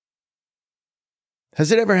Has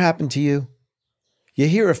it ever happened to you? You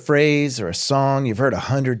hear a phrase or a song you've heard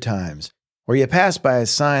 100 times, or you pass by a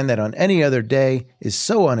sign that on any other day is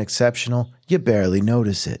so unexceptional you barely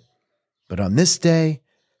notice it. But on this day,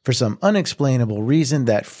 for some unexplainable reason,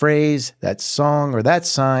 that phrase, that song, or that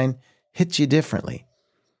sign hits you differently.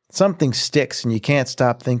 Something sticks and you can't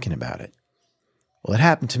stop thinking about it. Well, it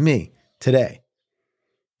happened to me today.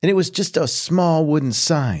 And it was just a small wooden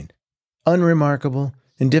sign, unremarkable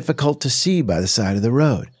and difficult to see by the side of the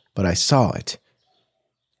road, but I saw it.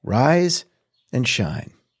 Rise and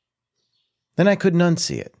shine. Then I couldn't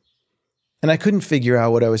unsee it, and I couldn't figure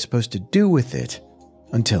out what I was supposed to do with it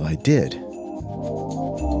until I did.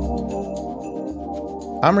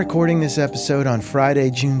 I'm recording this episode on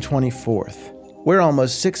Friday, June 24th. We're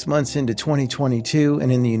almost 6 months into 2022,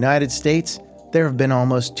 and in the United States, there have been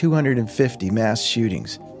almost 250 mass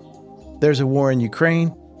shootings. There's a war in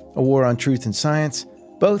Ukraine, a war on truth and science.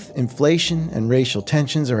 Both inflation and racial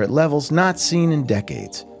tensions are at levels not seen in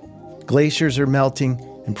decades. Glaciers are melting,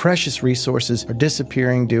 and precious resources are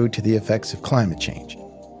disappearing due to the effects of climate change.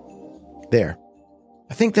 There.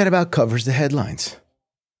 I think that about covers the headlines.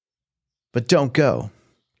 But don't go.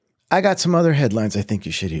 I got some other headlines I think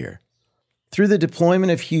you should hear. Through the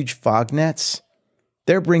deployment of huge fog nets,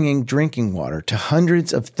 they're bringing drinking water to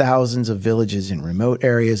hundreds of thousands of villages in remote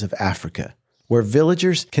areas of Africa, where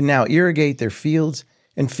villagers can now irrigate their fields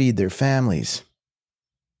and feed their families.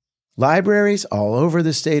 Libraries all over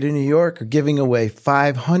the state of New York are giving away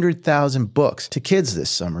 500,000 books to kids this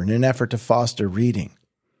summer in an effort to foster reading.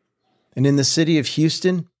 And in the city of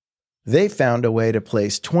Houston, they found a way to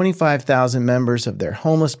place 25,000 members of their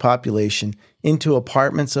homeless population into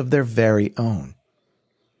apartments of their very own.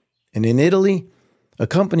 And in Italy, a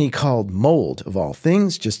company called Mold, of all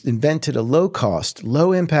things, just invented a low-cost,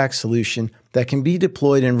 low-impact solution that can be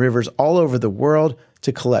deployed in rivers all over the world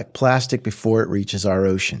to collect plastic before it reaches our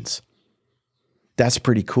oceans. That's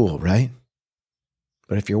pretty cool, right?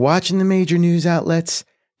 But if you're watching the major news outlets,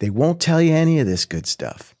 they won't tell you any of this good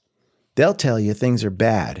stuff. They'll tell you things are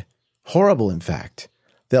bad, horrible in fact.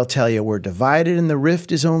 They'll tell you we're divided and the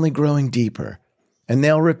rift is only growing deeper. And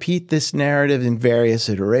they'll repeat this narrative in various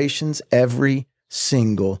iterations every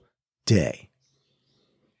single day.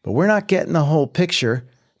 But we're not getting the whole picture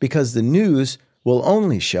because the news will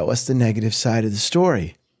only show us the negative side of the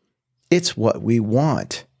story. It's what we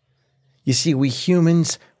want. You see, we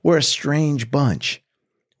humans, we're a strange bunch.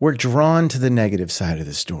 We're drawn to the negative side of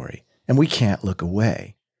the story, and we can't look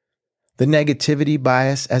away. The negativity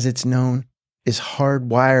bias, as it's known, is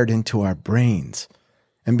hardwired into our brains.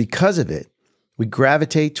 And because of it, we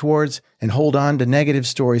gravitate towards and hold on to negative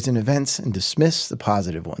stories and events and dismiss the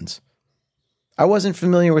positive ones. I wasn't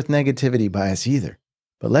familiar with negativity bias either.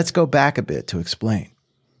 But let's go back a bit to explain.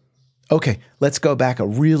 Okay, let's go back a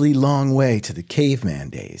really long way to the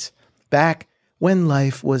caveman days. Back when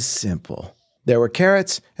life was simple. There were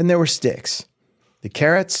carrots and there were sticks. The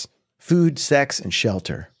carrots, food, sex, and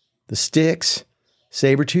shelter. The sticks,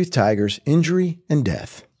 saber-toothed tigers, injury, and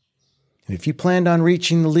death. And if you planned on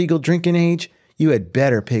reaching the legal drinking age, you had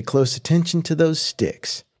better pay close attention to those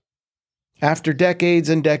sticks. After decades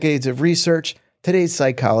and decades of research, today's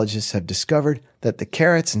psychologists have discovered that the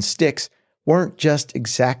carrots and sticks weren't just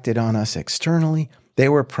exacted on us externally, they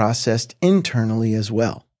were processed internally as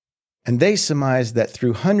well. And they surmised that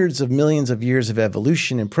through hundreds of millions of years of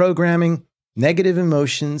evolution and programming, negative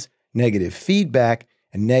emotions, negative feedback,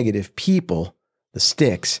 and negative people, the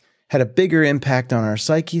sticks, had a bigger impact on our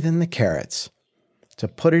psyche than the carrots. To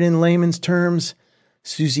put it in layman's terms,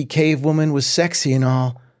 Susie Cavewoman was sexy and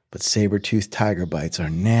all, but saber-toothed tiger bites are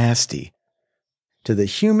nasty. To the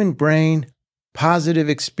human brain, positive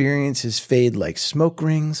experiences fade like smoke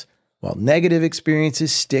rings, while negative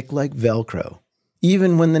experiences stick like Velcro,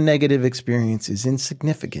 even when the negative experience is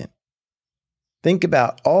insignificant. Think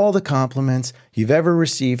about all the compliments you've ever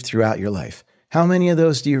received throughout your life. How many of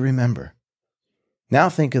those do you remember? Now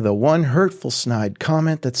think of the one hurtful, snide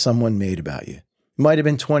comment that someone made about you. It might have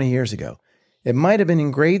been 20 years ago. It might have been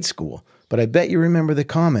in grade school, but I bet you remember the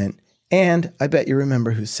comment, and I bet you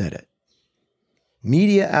remember who said it.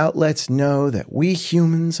 Media outlets know that we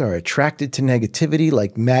humans are attracted to negativity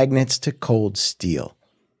like magnets to cold steel.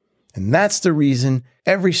 And that's the reason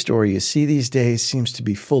every story you see these days seems to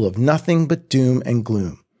be full of nothing but doom and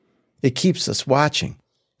gloom. It keeps us watching.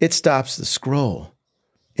 It stops the scroll.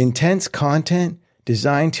 Intense content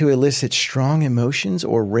designed to elicit strong emotions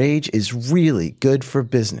or rage is really good for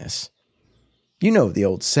business. You know the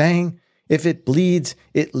old saying, if it bleeds,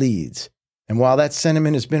 it leads. And while that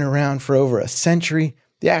sentiment has been around for over a century,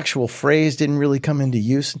 the actual phrase didn't really come into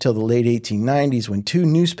use until the late 1890s when two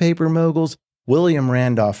newspaper moguls William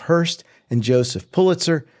Randolph Hearst and Joseph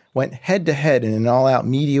Pulitzer went head-to-head in an all-out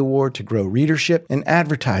media war to grow readership and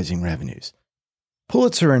advertising revenues.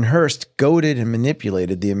 Pulitzer and Hearst goaded and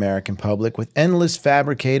manipulated the American public with endless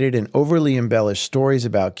fabricated and overly embellished stories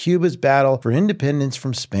about Cuba's battle for independence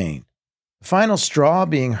from Spain. The final straw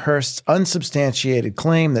being Hearst's unsubstantiated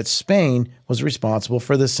claim that Spain was responsible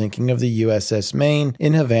for the sinking of the USS Maine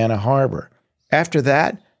in Havana Harbor. After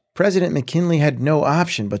that, President McKinley had no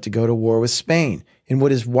option but to go to war with Spain in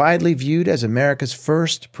what is widely viewed as America's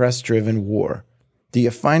first press-driven war. Do you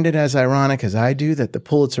find it as ironic as I do that the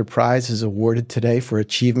Pulitzer Prize is awarded today for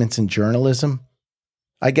achievements in journalism?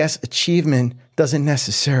 I guess achievement doesn't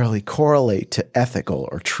necessarily correlate to ethical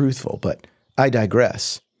or truthful, but I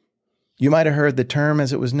digress. You might have heard the term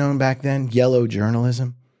as it was known back then, yellow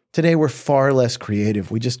journalism. Today we're far less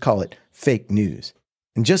creative. We just call it fake news.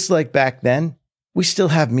 And just like back then, we still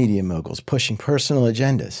have media moguls pushing personal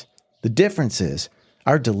agendas. The difference is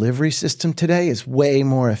our delivery system today is way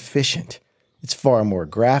more efficient. It's far more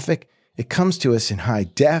graphic, it comes to us in high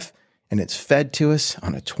def, and it's fed to us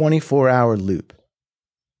on a 24-hour loop.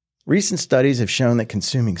 Recent studies have shown that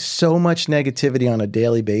consuming so much negativity on a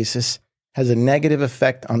daily basis has a negative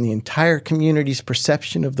effect on the entire community's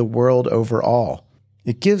perception of the world overall.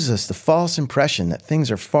 It gives us the false impression that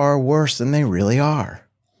things are far worse than they really are.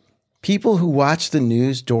 People who watch the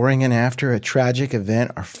news during and after a tragic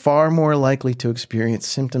event are far more likely to experience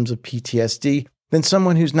symptoms of PTSD than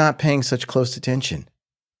someone who's not paying such close attention.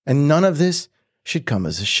 And none of this should come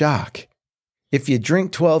as a shock. If you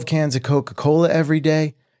drink 12 cans of Coca-Cola every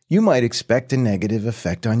day, you might expect a negative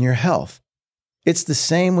effect on your health. It's the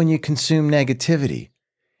same when you consume negativity.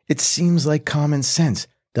 It seems like common sense,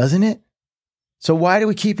 doesn't it? So why do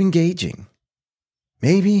we keep engaging?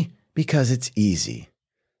 Maybe because it's easy.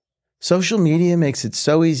 Social media makes it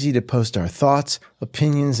so easy to post our thoughts,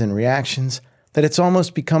 opinions, and reactions that it's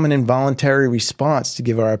almost become an involuntary response to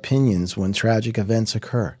give our opinions when tragic events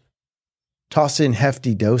occur. Toss in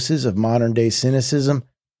hefty doses of modern-day cynicism,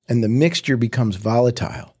 and the mixture becomes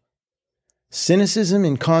volatile. Cynicism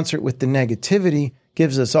in concert with the negativity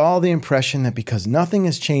gives us all the impression that because nothing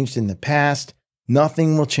has changed in the past,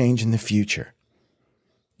 nothing will change in the future.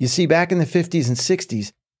 You see, back in the 50s and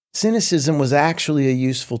 60s, cynicism was actually a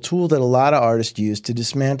useful tool that a lot of artists used to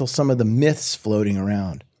dismantle some of the myths floating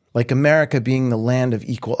around, like America being the land of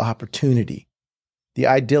equal opportunity. The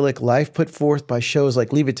idyllic life put forth by shows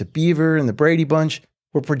like Leave It to Beaver and The Brady Bunch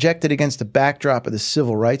were projected against the backdrop of the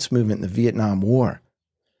civil rights movement in the Vietnam War.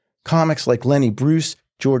 Comics like Lenny Bruce,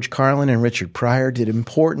 George Carlin, and Richard Pryor did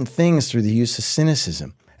important things through the use of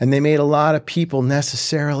cynicism, and they made a lot of people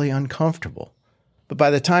necessarily uncomfortable. But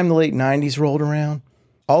by the time the late 90s rolled around,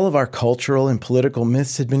 all of our cultural and political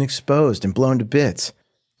myths had been exposed and blown to bits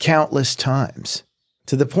countless times,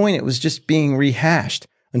 to the point it was just being rehashed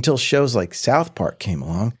until shows like South Park came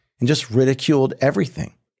along and just ridiculed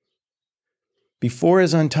everything. Before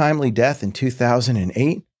his untimely death in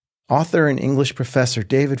 2008, author and English professor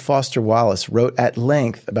David Foster Wallace wrote at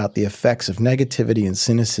length about the effects of negativity and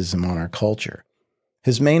cynicism on our culture.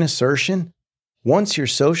 His main assertion? Once your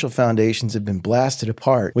social foundations have been blasted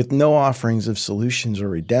apart with no offerings of solutions or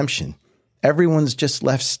redemption, everyone's just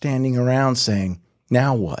left standing around saying,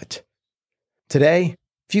 now what? Today,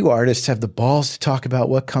 few artists have the balls to talk about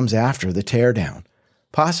what comes after the teardown,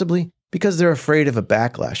 possibly because they're afraid of a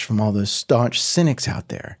backlash from all those staunch cynics out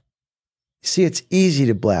there. You see, it's easy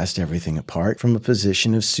to blast everything apart from a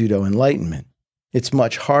position of pseudo-enlightenment. It's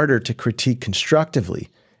much harder to critique constructively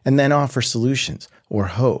and then offer solutions or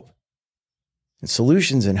hope. And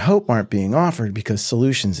solutions and hope aren't being offered because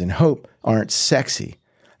solutions and hope aren't sexy.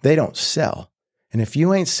 They don't sell. And if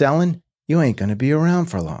you ain't selling, you ain't going to be around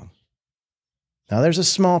for long. Now, there's a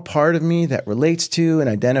small part of me that relates to and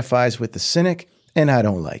identifies with the cynic, and I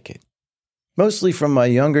don't like it. Mostly from my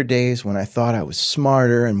younger days when I thought I was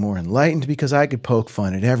smarter and more enlightened because I could poke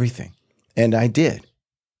fun at everything. And I did.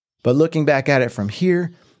 But looking back at it from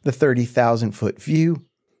here, the 30,000-foot view,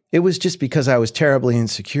 it was just because I was terribly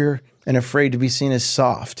insecure and afraid to be seen as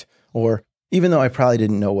soft, or, even though I probably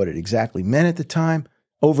didn't know what it exactly meant at the time,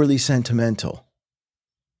 overly sentimental.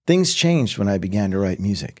 Things changed when I began to write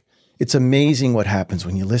music. It's amazing what happens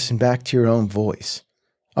when you listen back to your own voice.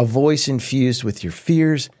 A voice infused with your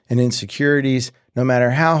fears and insecurities, no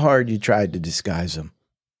matter how hard you tried to disguise them.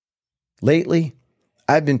 Lately,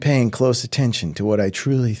 I've been paying close attention to what I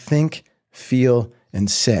truly think, feel, and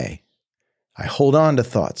say. I hold on to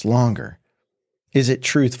thoughts longer. Is it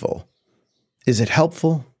truthful? Is it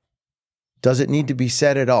helpful? Does it need to be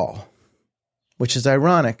said at all? Which is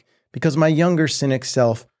ironic because my younger cynic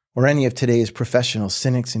self or any of today's professional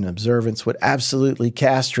cynics and observants would absolutely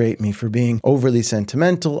castrate me for being overly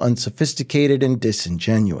sentimental, unsophisticated, and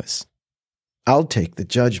disingenuous. I'll take the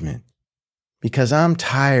judgment, because I'm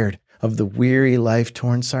tired of the weary,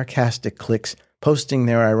 life-torn, sarcastic cliques posting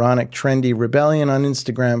their ironic, trendy rebellion on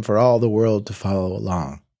Instagram for all the world to follow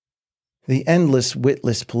along. The endless,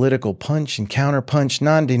 witless political punch and counterpunch,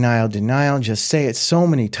 non-denial, denial just say it so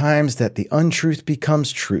many times that the untruth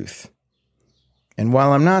becomes truth. And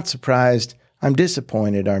while I'm not surprised, I'm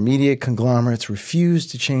disappointed our media conglomerates refuse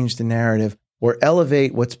to change the narrative or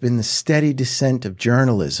elevate what's been the steady descent of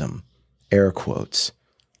journalism. Air quotes.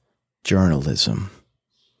 Journalism.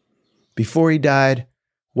 Before he died,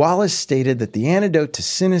 Wallace stated that the antidote to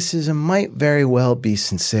cynicism might very well be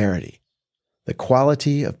sincerity, the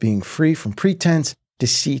quality of being free from pretense,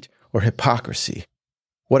 deceit, or hypocrisy.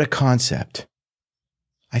 What a concept.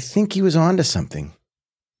 I think he was onto something.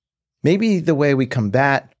 Maybe the way we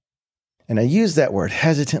combat, and I use that word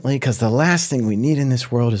hesitantly because the last thing we need in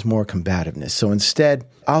this world is more combativeness. So instead,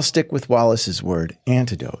 I'll stick with Wallace's word,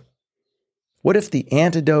 antidote. What if the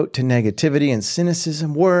antidote to negativity and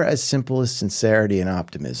cynicism were as simple as sincerity and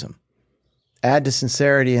optimism? Add to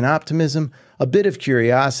sincerity and optimism a bit of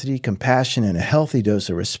curiosity, compassion, and a healthy dose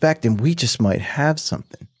of respect, and we just might have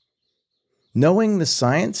something. Knowing the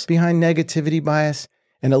science behind negativity bias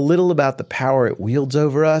and a little about the power it wields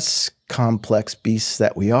over us, complex beasts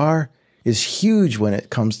that we are, is huge when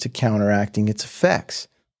it comes to counteracting its effects.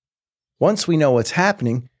 Once we know what's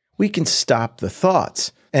happening, we can stop the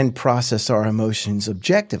thoughts and process our emotions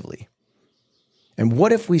objectively. And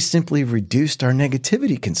what if we simply reduced our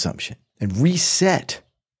negativity consumption and reset,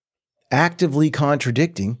 actively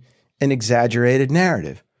contradicting an exaggerated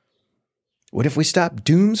narrative? What if we stopped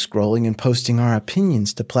doom scrolling and posting our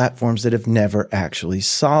opinions to platforms that have never actually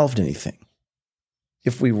solved anything?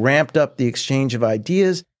 If we ramped up the exchange of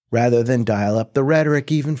ideas rather than dial up the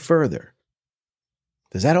rhetoric even further?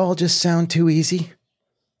 Does that all just sound too easy?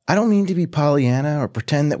 I don't mean to be Pollyanna or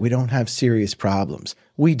pretend that we don't have serious problems.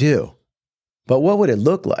 We do. But what would it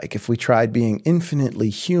look like if we tried being infinitely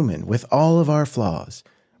human with all of our flaws,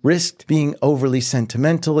 risked being overly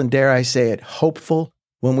sentimental and, dare I say it, hopeful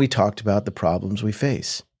when we talked about the problems we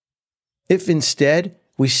face? If instead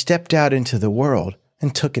we stepped out into the world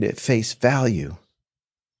and took it at face value?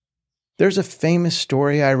 There's a famous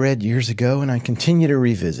story I read years ago and I continue to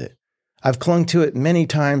revisit. I've clung to it many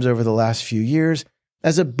times over the last few years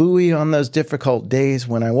as a buoy on those difficult days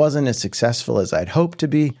when I wasn't as successful as I'd hoped to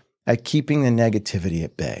be at keeping the negativity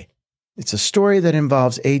at bay. It's a story that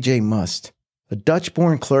involves A.J. Must, a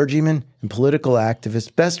Dutch-born clergyman and political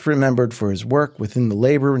activist best remembered for his work within the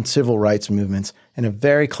labor and civil rights movements and a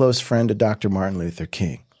very close friend to Dr. Martin Luther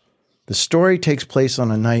King. The story takes place on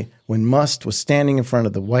a night when Must was standing in front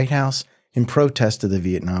of the White House in protest of the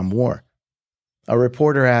Vietnam War. A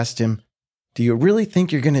reporter asked him, "Do you really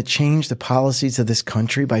think you're going to change the policies of this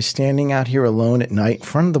country by standing out here alone at night in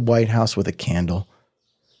front of the White House with a candle?"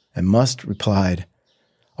 And Must replied,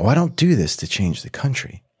 "Oh, I don't do this to change the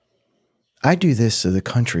country. I do this so the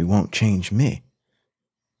country won't change me."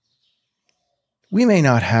 We may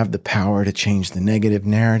not have the power to change the negative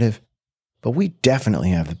narrative, but we definitely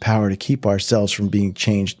have the power to keep ourselves from being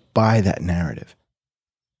changed by that narrative.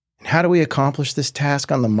 And how do we accomplish this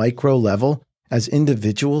task on the micro level as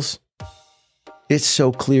individuals? It's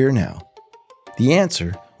so clear now. The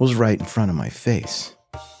answer was right in front of my face.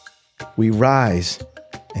 We rise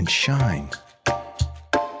and shine.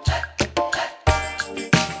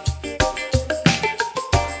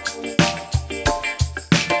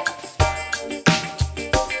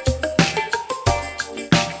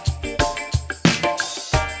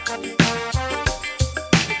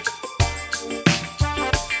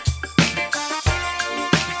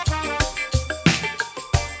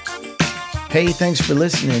 Hey, thanks for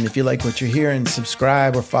listening. If you like what you're hearing,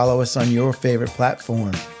 subscribe or follow us on your favorite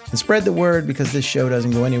platform. And spread the word because this show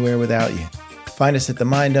doesn't go anywhere without you. Find us at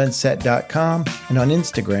themindunset.com and on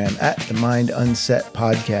Instagram at themindunset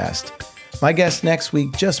podcast. My guest next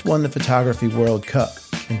week just won the Photography World Cup,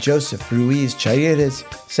 and Joseph Ruiz Chaires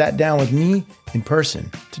sat down with me in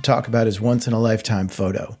person to talk about his once-in-a-lifetime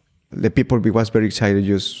photo. The people was very excited,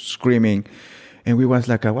 just screaming, and we was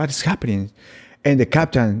like, what is happening? And the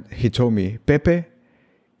captain, he told me, "Pepe,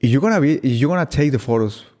 if you're gonna take the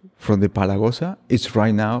photos from the Palagosa, it's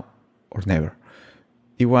right now or never."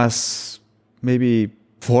 It was maybe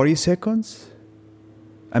 40 seconds.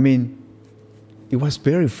 I mean, it was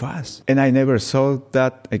very fast. And I never saw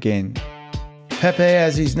that again. Pepe,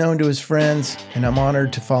 as he's known to his friends, and I'm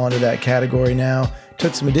honored to fall into that category now,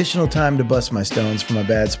 took some additional time to bust my stones for my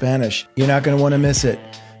bad Spanish. You're not going to want to miss it.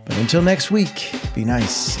 But until next week, be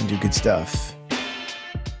nice and do good stuff.